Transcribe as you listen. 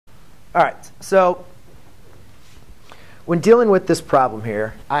All right, so when dealing with this problem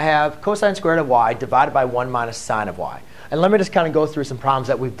here, I have cosine squared of y divided by 1 minus sine of y. And let me just kind of go through some problems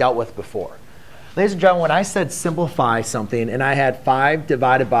that we've dealt with before. Ladies and gentlemen, when I said simplify something and I had 5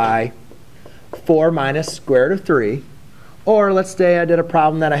 divided by 4 minus square root of 3, or let's say I did a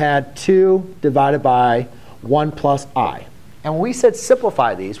problem that I had 2 divided by 1 plus I. And when we said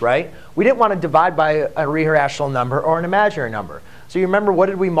simplify these, right, we didn't want to divide by a irrational number or an imaginary number. So you remember, what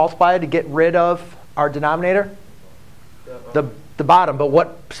did we multiply to get rid of our denominator? The bottom. But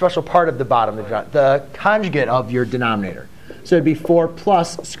what special part of the bottom? The conjugate of your denominator. So it'd be 4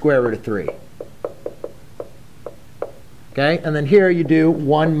 plus square root of 3. Okay? And then here you do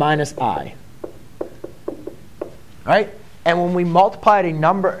 1 minus I. All right? And when we multiplied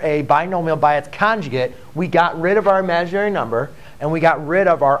a binomial by its conjugate, we got rid of our imaginary number, and we got rid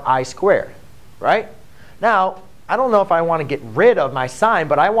of our I squared. Right? Now, I don't know if I want to get rid of my sign,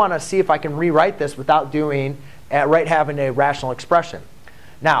 but I want to see if I can rewrite this without having a rational expression.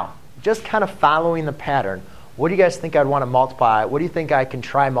 Now, just kind of following the pattern, what do you guys think I'd want to multiply? What do you think I can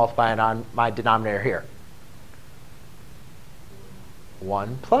try multiplying on my denominator here?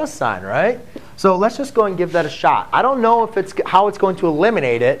 1 plus sign, right? So let's just go and give that a shot. I don't know if how it's going to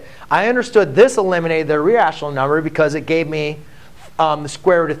eliminate it. I understood this eliminated the irrational number because it gave me the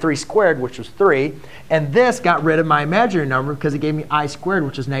square root of 3 squared, which was 3. And this got rid of my imaginary number because it gave me I squared,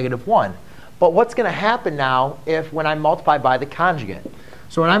 which is negative 1. But what's going to happen now when I multiply by the conjugate?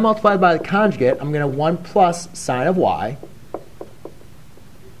 So when I multiply by the conjugate, I'm going to 1 plus sine of y.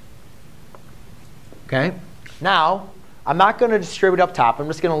 Okay? Now, I'm not going to distribute up top. I'm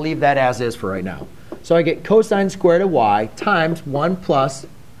just going to leave that as is for right now. So I get cosine squared of y times 1 plus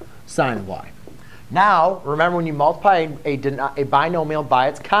sine of y. Now, remember, when you multiply a binomial by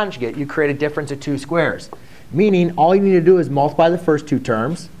its conjugate, you create a difference of 2 squares. Meaning, all you need to do is multiply the first 2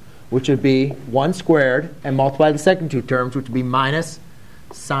 terms, which would be 1 squared, and multiply the second 2 terms, which would be minus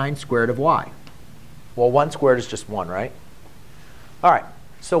sine squared of y. Well, 1 squared is just 1, right? All right.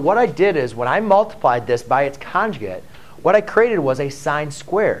 So what I did is, when I multiplied this by its conjugate, what I created was a sine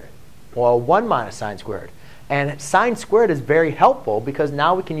squared, well, 1 minus sine squared. And sine squared is very helpful because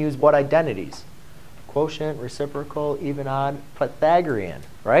now we can use what identities? Quotient, reciprocal, even, odd, Pythagorean,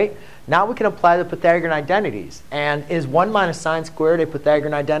 right? Now we can apply the Pythagorean identities. And is 1 minus sine squared a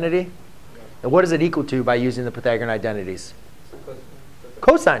Pythagorean identity? And what is it equal to by using the Pythagorean identities?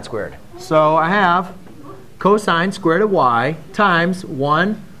 Cosine squared. So I have cosine squared of y times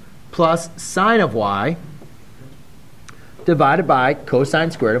 1 plus sine of y divided by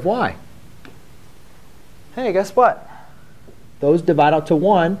cosine squared of y. Hey, guess what? Those divide out to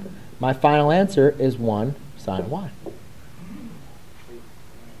 1. My final answer is 1 sine of y.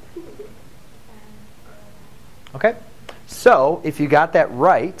 Okay? So if you got that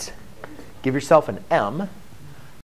right, give yourself an M.